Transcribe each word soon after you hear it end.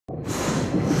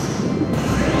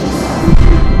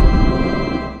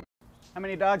How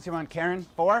many dogs you want, Karen?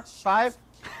 4? 5?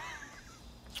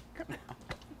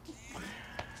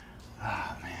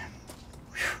 Oh, man.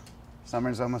 Whew.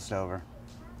 Summer's almost over.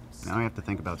 Now I have to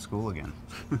think about school again.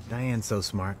 Diane's so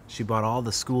smart. She bought all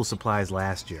the school supplies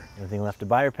last year. Anything left to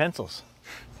buy are pencils.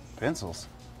 Pencils?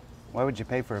 Why would you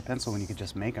pay for a pencil when you could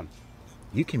just make them?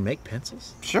 You can make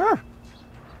pencils? Sure.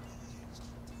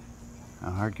 How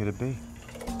hard could it be?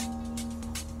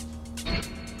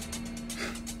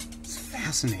 It's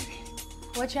fascinating.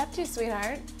 What you up to,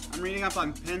 sweetheart? I'm reading up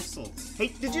on pencils.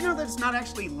 Hey, did you know that it's not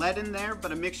actually lead in there,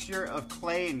 but a mixture of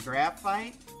clay and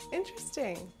graphite?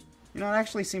 Interesting. You know, it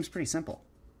actually seems pretty simple.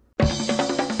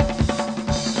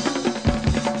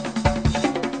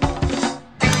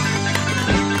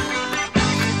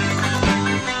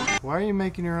 Why are you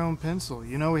making your own pencil?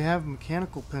 You know we have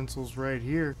mechanical pencils right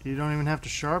here. You don't even have to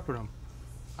sharpen them.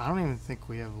 I don't even think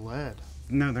we have lead.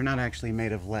 No, they're not actually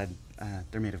made of lead.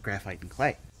 They're made of graphite and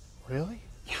clay. Really?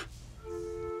 Yeah.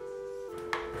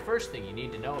 The first thing you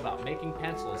need to know about making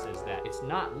pencils is that it's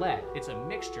not lead, it's a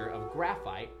mixture of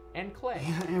graphite and clay.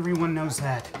 Yeah, everyone knows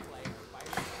that.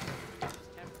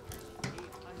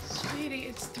 Sweetie,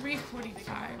 it's 3:45.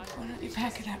 Why don't you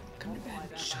pack it up and come to bed?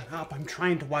 Shut up, I'm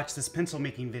trying to watch this pencil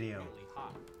making video.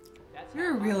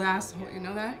 You're a real asshole, you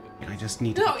know that? I just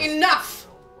need to... No, enough!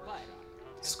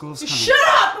 School's coming. Shut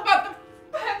up about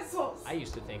the pencils! I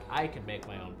used to think I could make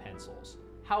my own pencils.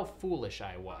 How foolish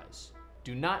I was.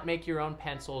 Do not make your own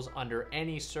pencils under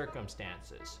any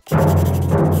circumstances.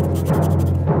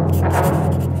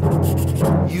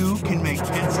 You can make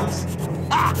pencils?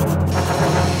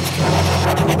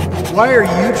 Why are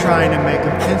you trying to make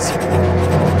a pencil?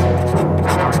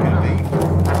 How hard can it be?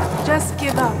 Just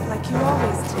give up like you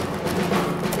always do.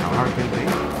 How hard can it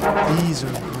be? These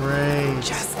are great.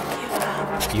 Just give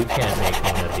up. You can't make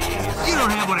one of these. You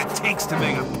don't have what it takes to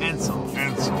make a pencil.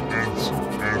 Pencil.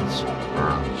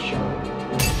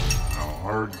 How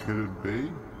hard could it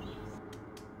be?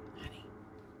 Honey,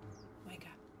 wake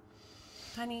up.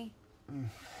 Honey.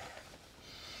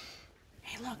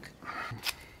 Hey, look.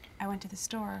 I went to the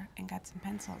store and got some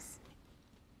pencils.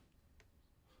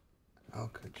 How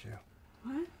could you?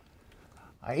 What?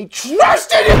 I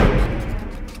trusted you!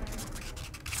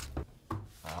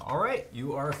 All right,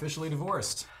 you are officially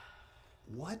divorced.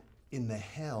 What in the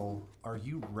hell are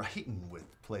you writing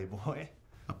with, Playboy?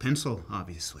 A pencil,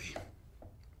 obviously.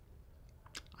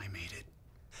 I made it.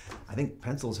 I think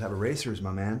pencils have erasers,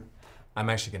 my man. I'm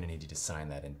actually gonna need you to sign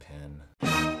that in pen.